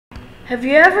Have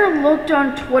you ever looked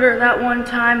on Twitter that one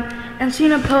time and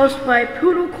seen a post by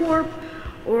Poodle Corp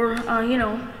or,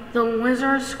 the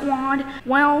Lizard Squad?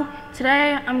 Well,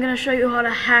 today I'm going to show you how to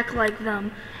hack like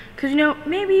them. Because,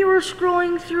 maybe you were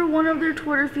scrolling through one of their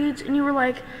Twitter feeds and you were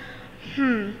like,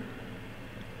 I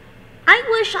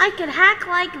wish I could hack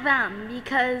like them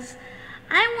because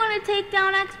I want to take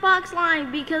down Xbox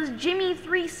Live because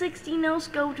Jimmy360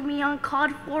 no-scoped me on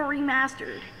COD 4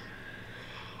 Remastered.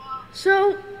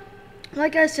 So,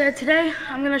 like I said, today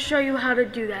I'm going to show you how to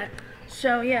do that.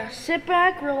 So yeah, sit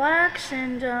back, relax,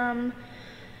 and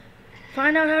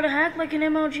find out how to hack like an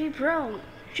MLG Pro,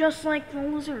 just like the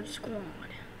Lizard Squad.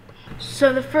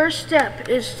 So the first step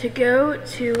is to go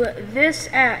to this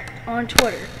 @ on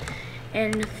Twitter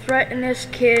and threaten this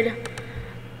kid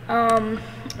and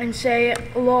say,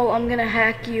 lol, I'm gonna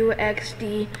hack you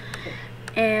XD,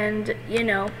 and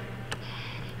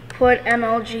put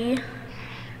MLG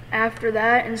after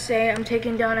that and say I'm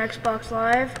taking down Xbox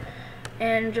Live,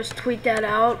 and just tweet that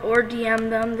out or DM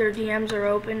them. Their DMs are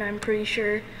open, I'm pretty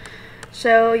sure.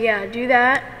 So yeah, do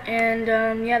that,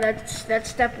 and yeah, that's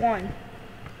step 1.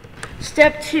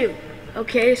 Step 2.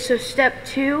 Okay, so step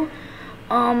 2,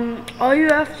 all you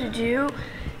have to do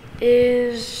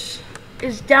is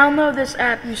download this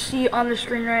app you see on the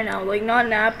screen right now. Like, not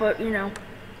an app, but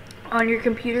on your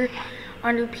computer,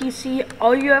 on your PC.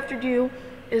 All you have to do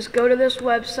is go to this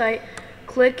website,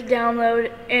 click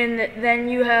download, and then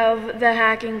you have the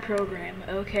hacking program.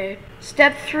 Okay.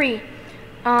 Step 3.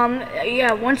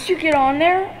 Yeah, once you get on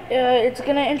there, it's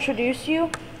gonna introduce you.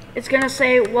 It's gonna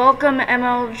say welcome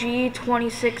MLG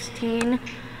 2016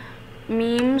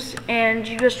 memes, and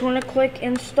you just want to click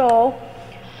install,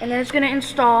 and then it's gonna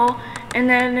install, and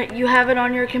then you have it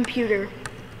on your computer.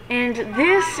 And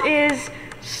this is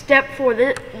step 4.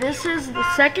 This is the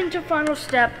second to final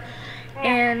step,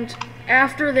 and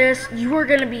after this you are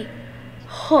gonna be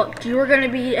hooked. You are gonna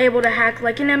be able to hack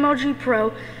like an MLG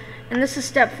Pro. And this is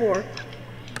step 4.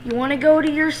 You want to go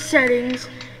to your settings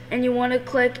and you want to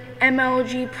click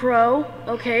MLG Pro.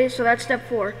 Okay, so that's step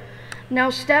 4.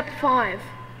 Now step 5,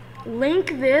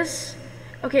 link this.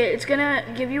 Okay, it's gonna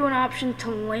give you an option to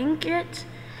link it,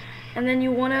 and then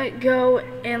you want to go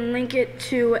and link it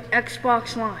to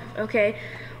Xbox Live. Okay,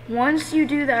 once you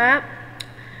do that,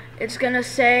 it's gonna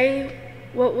say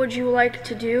what would you like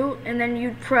to do, and then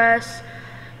you'd press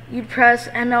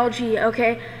MLG.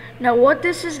 Okay, now what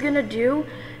this is gonna do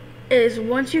is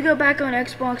once you go back on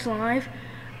Xbox Live,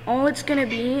 all it's gonna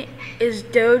be is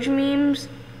Doge memes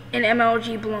and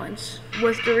MLG blunts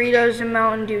with Doritos and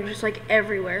Mountain Dew just like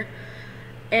everywhere,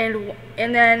 and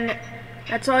then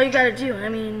that's all you gotta do. I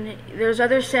mean, there's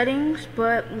other settings,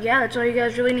 but yeah, that's all you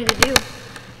guys really need to do.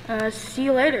 See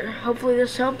you later. Hopefully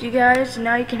this helped you guys.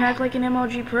 Now you can hack like an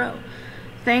MLG Pro.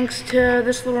 Thanks to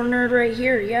this little nerd right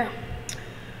here. Yeah.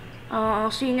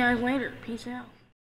 I'll see you guys later. Peace out.